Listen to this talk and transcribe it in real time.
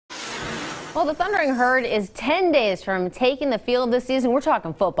Well, the Thundering Herd is 10 days from taking the field this season. We're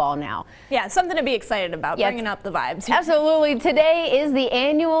talking football now. Yeah, something to be excited about, bringing up the vibes. Absolutely. Today is the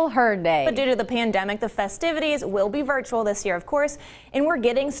annual Herd Day. But due to the pandemic, the festivities will be virtual this year, of course. And we're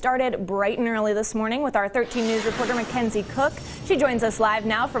getting started bright and early this morning with our 13 News reporter, Mackenzie Cook. She joins us live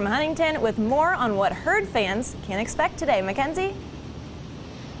now from Huntington with more on what Herd fans can expect today. Mackenzie?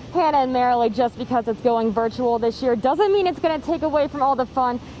 Hannah and Marilee, just because it's going virtual this year doesn't mean it's going to take away from all the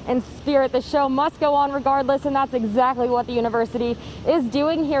fun and spirit. The show must go on regardless, and that's exactly what the university is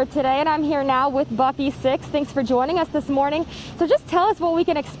doing here today. And I'm here now with Buffy Six. Thanks for joining us this morning. So just tell us what we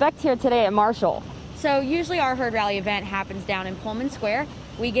can expect here today at Marshall. So usually our Herd Rally event happens down in Pullman Square.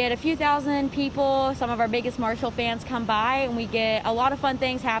 We get a few thousand people, some of our biggest Marshall fans come by, and we get a lot of fun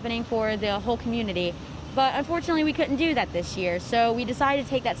things happening for the whole community. But unfortunately, we couldn't do that this year. So we decided to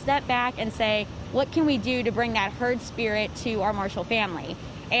take that step back and say, what can we do to bring that herd spirit to our Marshall family?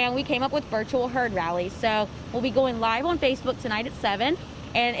 And we came up with virtual herd rallies. So we'll be going live on Facebook tonight at 7,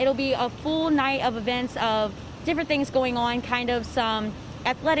 and it'll be a full night of events of different things going on, kind of some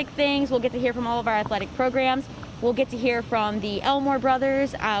athletic things. We'll get to hear from all of our athletic programs. We'll get to hear from the Elmore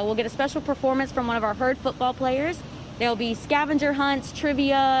brothers. We'll get a special performance from one of our herd football players. There'll be scavenger hunts,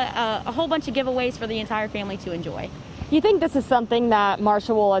 trivia, a whole bunch of giveaways for the entire family to enjoy. You think this is something that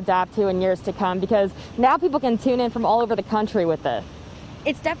Marshall will adapt to in years to come, because now people can tune in from all over the country with this?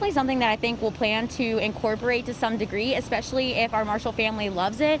 It's definitely something that I think we'll plan to incorporate to some degree, especially if our Marshall family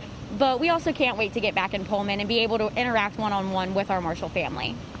loves it. But we also can't wait to get back in Pullman and be able to interact one-on-one with our Marshall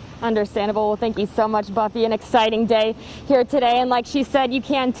family. Understandable. Well, thank you so much, Buffy. An exciting day here today. And like she said, you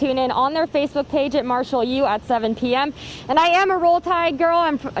can tune in on their Facebook page at Marshall U at 7 p.m. And I am a Roll Tide girl.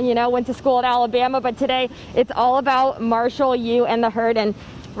 Went to school at Alabama, but today it's all about Marshall U and the Herd. And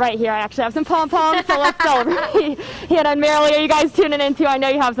right here, I actually have some pom-poms, so let's celebrate. Hannah and Marilee, are you guys tuning in too? I know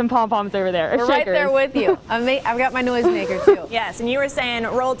you have some pom-poms over there. We're right there with you. I've got my noisemaker too. Yes, and you were saying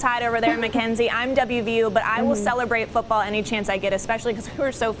Roll Tide over there, Mackenzie. I'm WVU, but I will celebrate football any chance I get, especially because we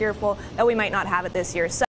were so fearful that we might not have it this year. So